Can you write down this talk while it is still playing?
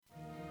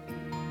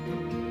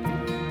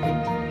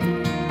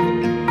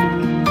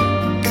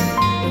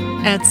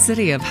At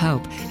City of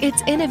Hope,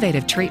 its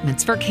innovative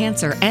treatments for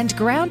cancer and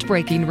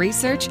groundbreaking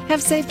research have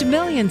saved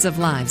millions of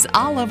lives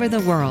all over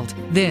the world.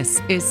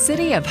 This is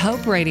City of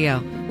Hope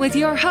Radio with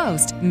your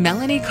host,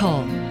 Melanie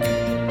Cole.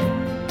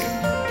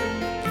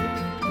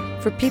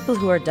 For people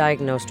who are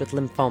diagnosed with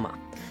lymphoma,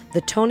 the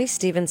Tony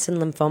Stevenson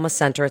Lymphoma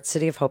Center at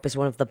City of Hope is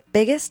one of the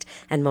biggest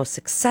and most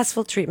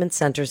successful treatment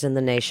centers in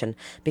the nation.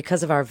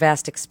 Because of our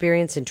vast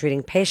experience in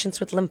treating patients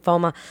with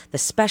lymphoma, the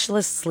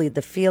specialists lead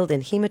the field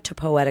in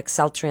hematopoietic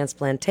cell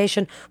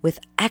transplantation with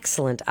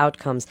excellent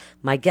outcomes.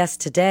 My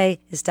guest today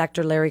is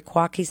Dr. Larry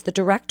Kwok. He's the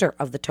director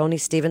of the Tony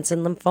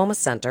Stevenson Lymphoma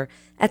Center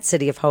at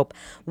City of Hope.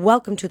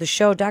 Welcome to the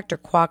show, Dr.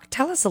 Kwok.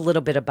 Tell us a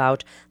little bit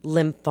about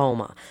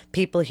lymphoma.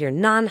 People hear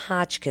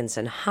non-Hodgkin's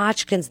and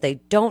Hodgkin's. They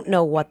don't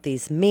know what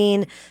these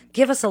mean.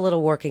 Give us a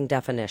little working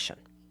definition.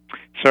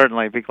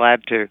 Certainly, be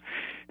glad to,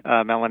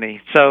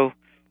 Melanie. So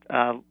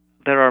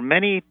there are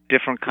many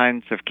different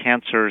kinds of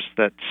cancers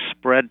that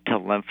spread to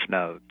lymph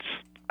nodes,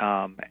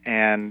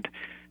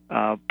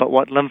 but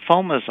what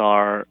lymphomas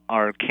are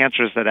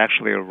cancers that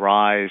actually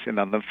arise in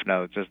the lymph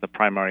nodes as the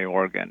primary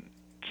organ.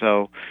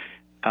 So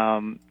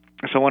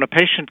when a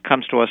patient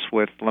comes to us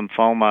with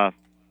lymphoma,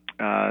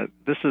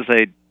 this is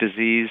a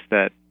disease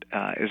that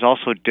is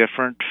also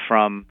different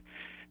from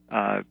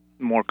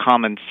more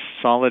common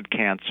solid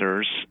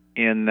cancers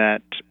in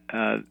that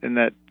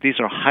these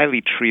are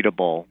highly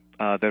treatable.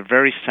 They're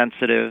very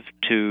sensitive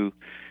to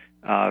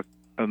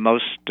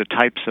most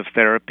types of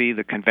therapy,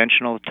 the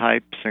conventional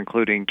types,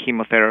 including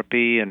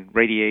chemotherapy and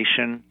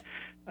radiation.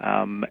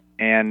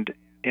 And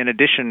in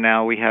addition,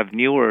 now we have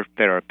newer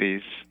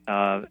therapies,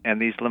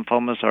 and these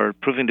lymphomas are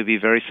proving to be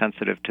very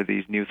sensitive to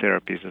these new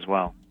therapies as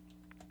well.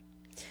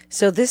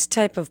 So this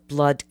type of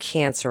blood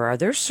cancer, are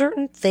there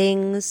certain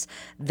things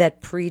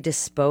that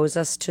predispose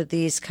us to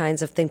these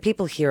kinds of things?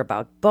 People hear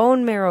about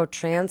bone marrow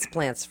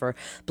transplants for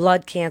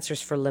blood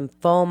cancers, for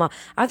lymphoma.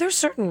 Are there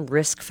certain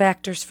risk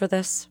factors for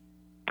this?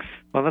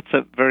 Well, that's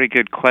a very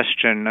good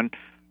question. And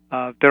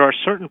there are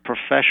certain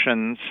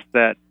professions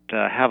that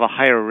have a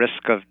higher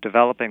risk of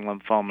developing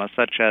lymphoma,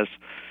 such as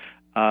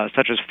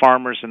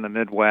farmers in the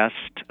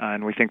Midwest,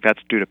 and we think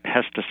that's due to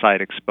pesticide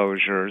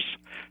exposures.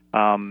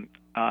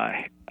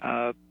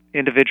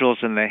 Individuals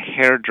in the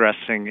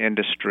hairdressing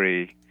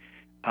industry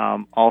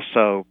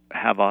also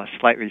have a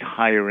slightly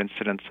higher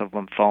incidence of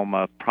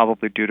lymphoma,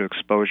 probably due to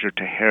exposure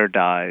to hair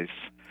dyes.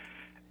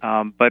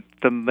 But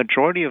in the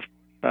majority of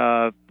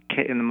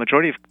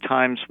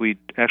times, we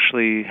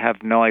actually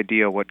have no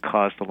idea what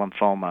caused the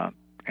lymphoma,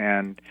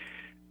 and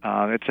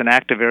it's an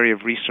active area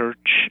of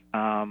research,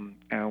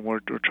 and we're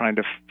trying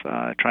to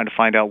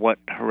find out what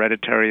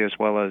hereditary as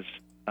well as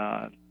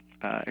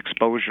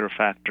exposure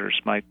factors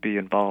might be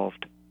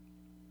involved.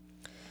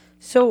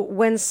 So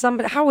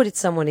how would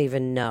someone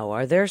even know?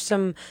 Are there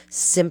some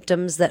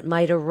symptoms that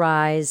might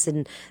arise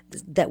and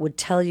that would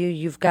tell you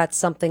you've got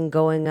something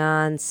going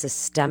on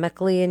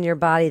systemically in your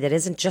body that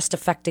isn't just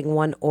affecting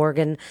one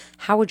organ?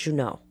 How would you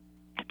know?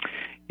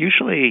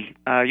 Usually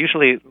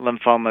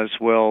lymphomas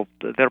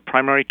they're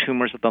primary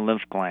tumors of the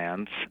lymph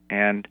glands,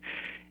 and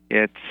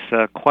it's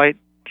quite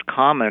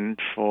common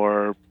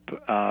for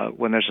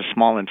when there's a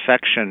small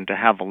infection to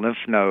have a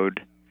lymph node,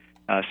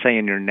 say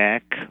in your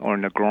neck or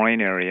in the groin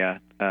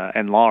area,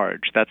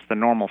 enlarge. That's the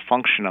normal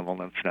function of a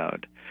lymph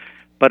node.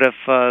 But if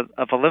a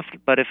lymph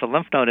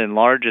node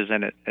enlarges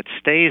and it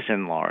stays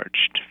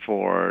enlarged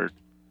for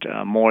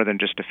more than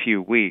just a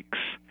few weeks,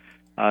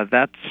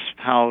 that's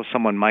how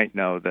someone might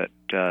know that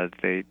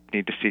they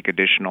need to seek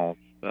additional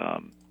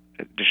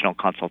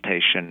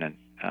consultation and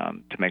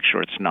to make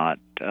sure it's not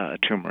a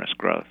tumorous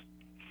growth.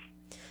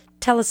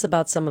 Tell us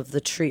about some of the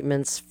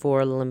treatments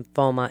for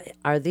lymphoma.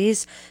 Are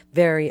these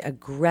very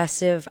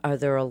aggressive? Are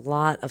there a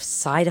lot of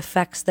side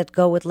effects that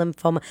go with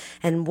lymphoma?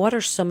 And what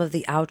are some of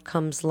the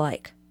outcomes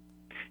like?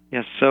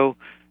 Yes, so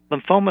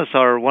lymphomas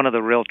are one of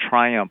the real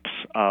triumphs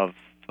of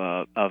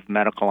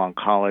medical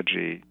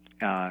oncology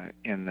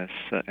in this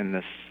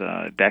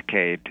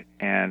decade.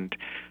 And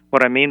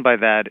what I mean by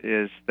that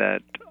is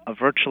that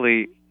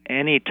virtually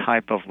any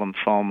type of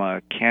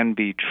lymphoma can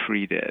be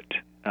treated.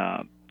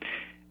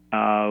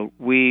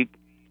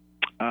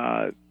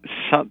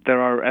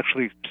 There are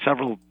actually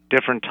several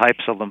different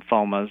types of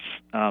lymphomas,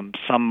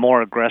 some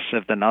more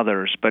aggressive than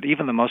others, but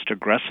even the most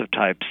aggressive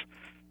types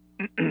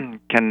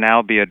can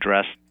now be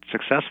addressed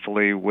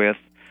successfully with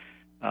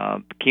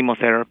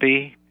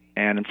chemotherapy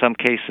and, in some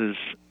cases,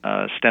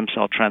 stem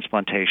cell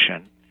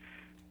transplantation.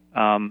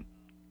 And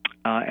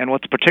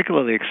what's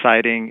particularly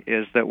exciting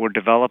is that we're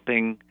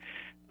developing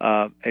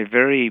a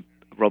very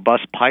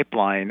robust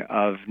pipeline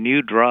of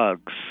new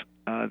drugs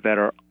that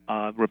are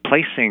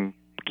replacing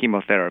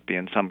chemotherapy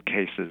in some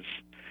cases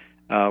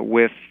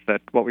with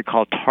what we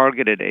call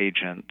targeted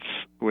agents,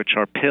 which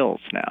are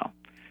pills now.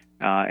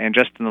 And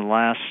just in the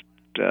last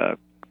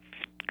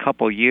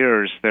couple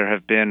years, there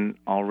have been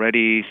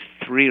already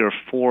 3 or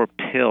 4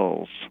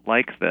 pills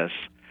like this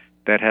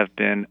that have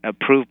been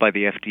approved by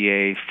the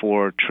FDA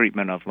for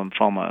treatment of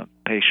lymphoma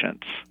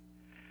patients.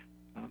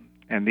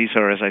 And these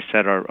are, as I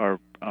said, are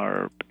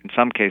in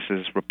some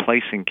cases,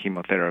 replacing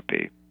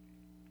chemotherapy.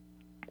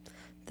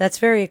 That's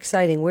very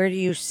exciting. Where do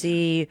you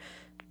see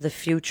the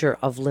future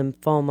of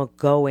lymphoma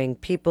going?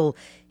 People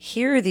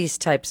hear these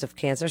types of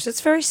cancers.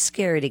 It's very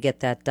scary to get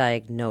that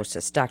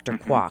diagnosis, Dr.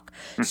 Kwok.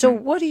 So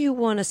what do you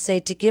want to say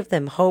to give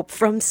them hope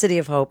from City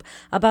of Hope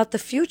about the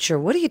future?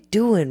 What are you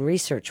doing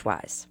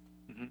research-wise?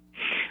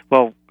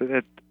 Well,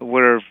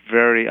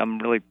 I'm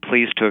really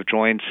pleased to have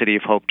joined City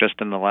of Hope just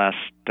in the last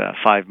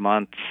 5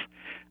 months.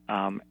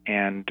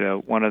 And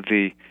one of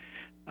the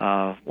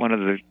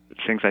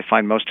things I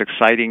find most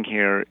exciting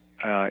here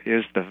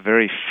is the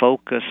very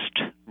focused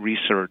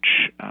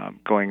research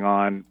going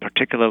on,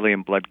 particularly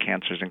in blood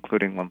cancers,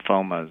 including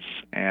lymphomas.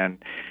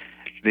 And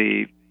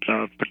the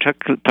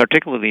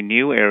particularly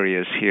new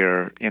areas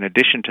here, in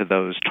addition to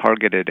those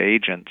targeted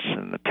agents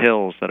and the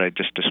pills that I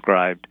just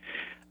described,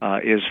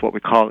 is what we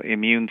call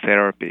immune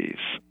therapies.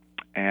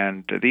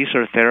 And these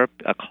are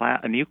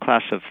a new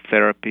class of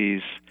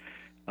therapies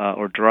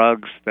or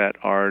drugs that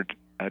are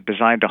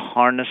designed to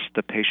harness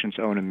the patient's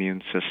own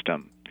immune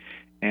system.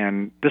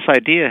 And this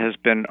idea has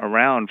been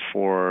around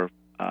for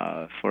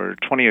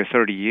 20 or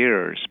 30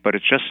 years, but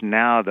it's just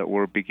now that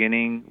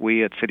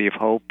we at City of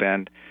Hope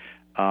and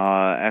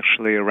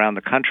actually around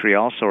the country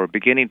also are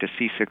beginning to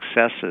see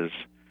successes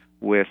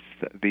with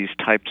these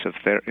types of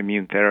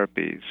immune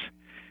therapies.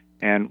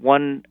 And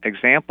one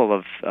example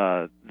of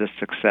this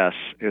success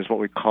is what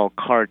we call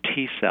CAR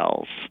T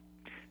cells.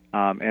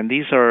 And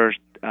these are,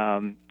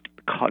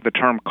 the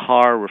term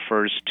CAR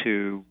refers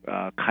to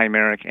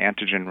chimeric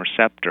antigen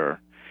receptor.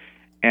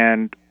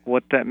 And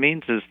what that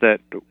means is that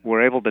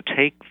we're able to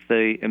take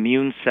the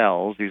immune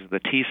cells, these are the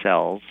T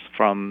cells,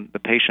 from the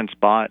patient's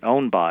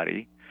own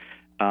body,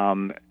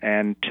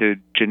 and to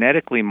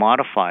genetically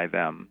modify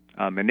them,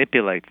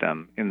 manipulate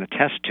them in the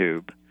test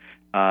tube,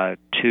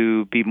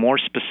 to be more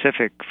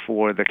specific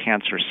for the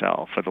cancer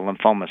cell, for the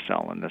lymphoma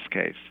cell in this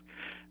case.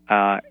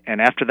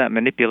 And after that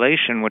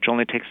manipulation, which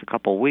only takes a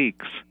couple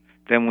weeks,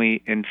 then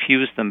we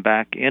infuse them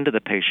back into the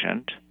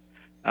patient,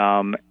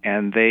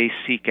 and they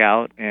seek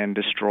out and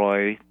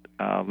destroy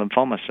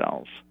lymphoma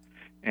cells.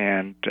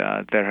 And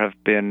there have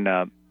been,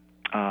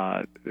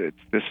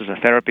 this is a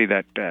therapy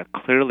that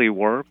clearly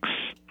works.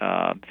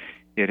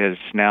 It has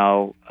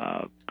now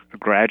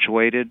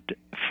graduated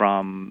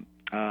from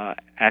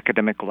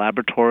academic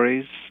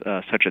laboratories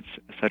such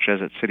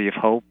as at City of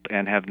Hope,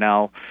 and have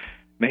now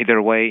made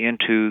their way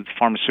into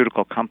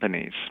pharmaceutical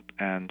companies.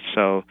 And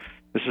so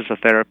this is a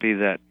therapy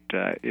that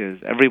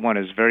everyone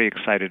is very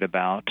excited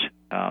about.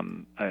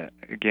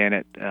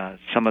 Again,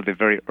 some of the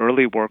very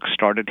early work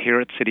started here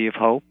at City of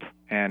Hope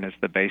and is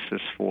the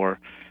basis for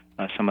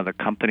some of the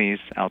companies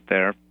out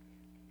there.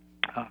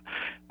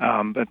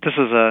 But this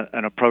is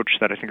an approach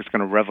that I think is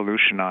going to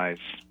revolutionize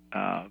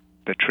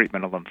the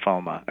treatment of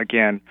lymphoma.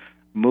 Again,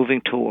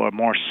 moving to a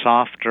more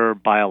softer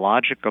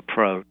biologic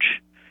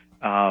approach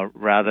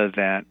rather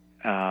than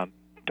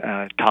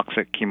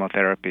toxic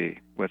chemotherapy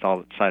with all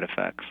its side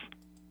effects.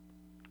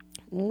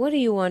 What do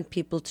you want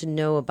people to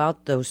know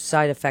about those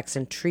side effects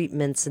and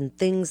treatments and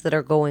things that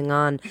are going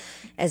on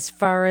as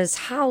far as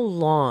how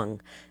long?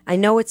 I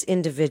know it's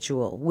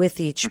individual with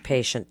each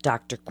patient,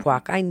 Dr.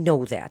 Kwok. I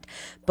know that.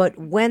 But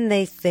when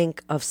they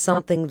think of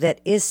something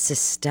that is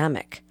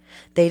systemic,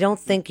 they don't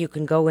think you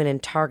can go in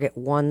and target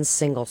one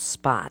single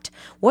spot.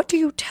 What do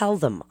you tell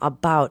them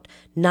about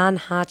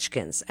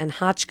non-Hodgkin's and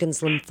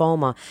Hodgkin's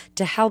lymphoma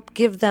to help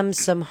give them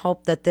some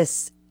hope that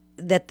this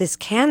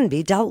can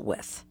be dealt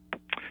with?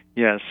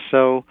 Yes,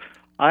 so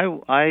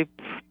I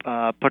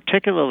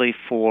particularly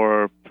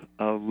for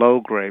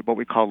low-grade, what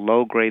we call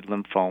low-grade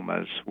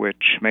lymphomas,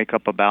 which make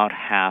up about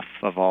half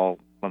of all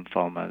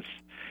lymphomas.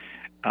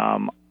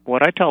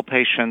 What I tell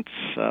patients,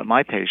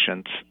 my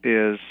patients,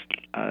 is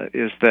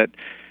that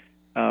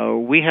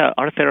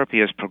our therapy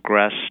has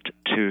progressed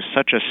to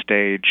such a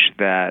stage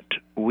that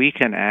we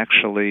can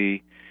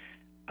actually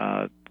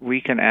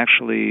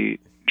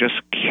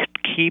just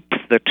keep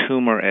the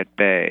tumor at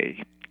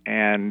bay.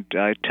 And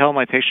I tell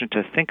my patient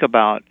to think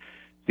about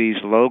these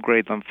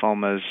low-grade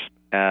lymphomas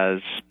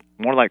as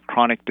more like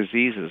chronic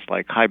diseases,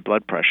 like high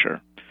blood pressure,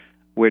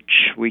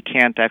 which we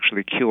can't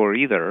actually cure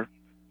either,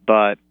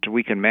 but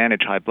we can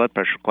manage high blood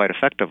pressure quite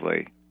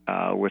effectively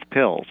with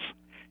pills.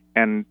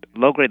 And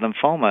low-grade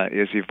lymphoma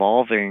is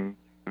evolving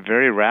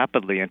very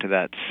rapidly into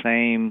that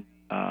same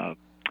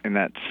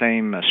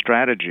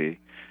strategy,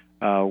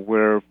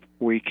 where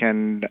we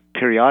can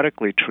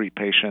periodically treat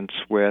patients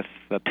with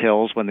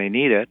pills when they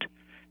need it.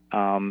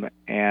 And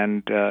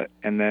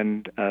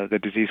then the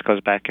disease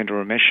goes back into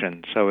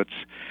remission.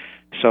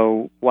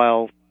 So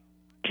while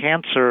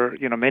cancer,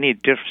 many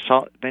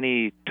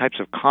types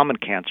of common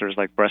cancers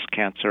like breast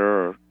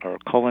cancer or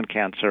colon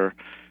cancer,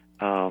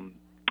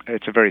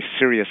 it's a very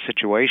serious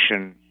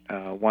situation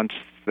once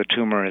the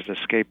tumor has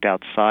escaped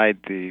outside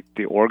the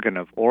organ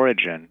of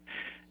origin.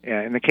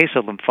 In the case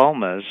of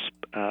lymphomas,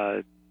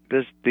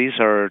 these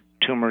are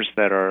tumors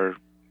that are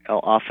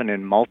often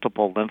in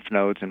multiple lymph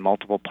nodes in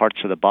multiple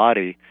parts of the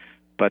body,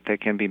 but they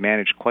can be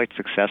managed quite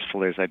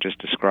successfully, as I just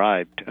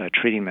described,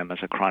 treating them as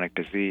a chronic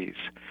disease.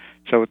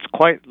 So it's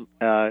quite,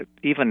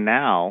 even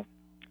now,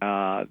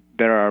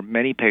 there are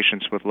many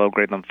patients with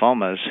low-grade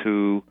lymphomas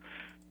who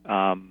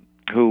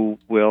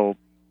will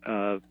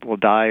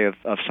die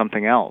of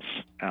something else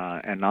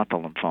and not the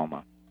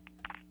lymphoma.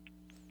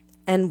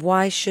 And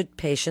why should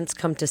patients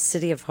come to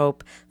City of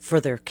Hope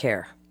for their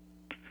care?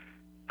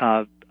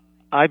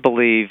 I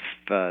believe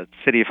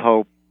City of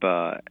Hope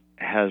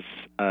has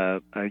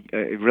a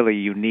really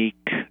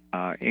unique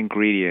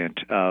ingredient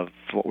of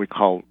what we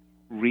call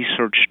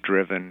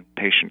research-driven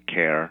patient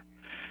care.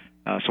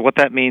 So what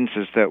that means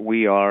is that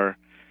we are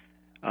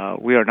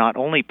not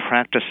only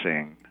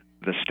practicing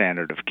the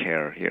standard of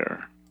care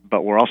here,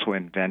 but we're also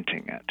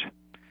inventing it.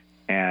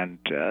 And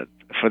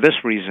for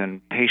this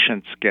reason,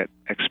 patients get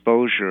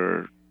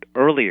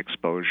early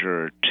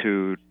exposure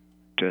to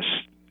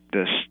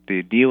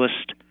the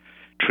newest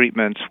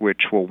treatments,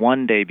 which will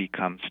one day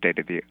become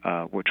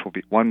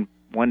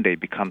one day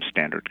become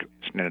standard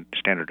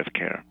of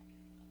care.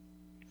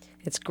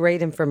 It's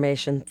great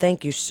information.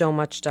 Thank you so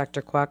much,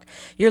 Dr. Kwok.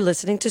 You're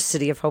listening to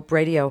City of Hope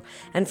Radio,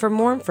 and for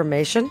more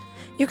information,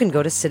 you can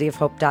go to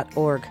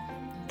cityofhope.org.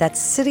 That's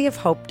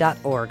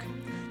cityofhope.org.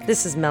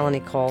 This is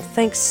Melanie Cole.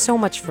 Thanks so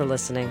much for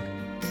listening.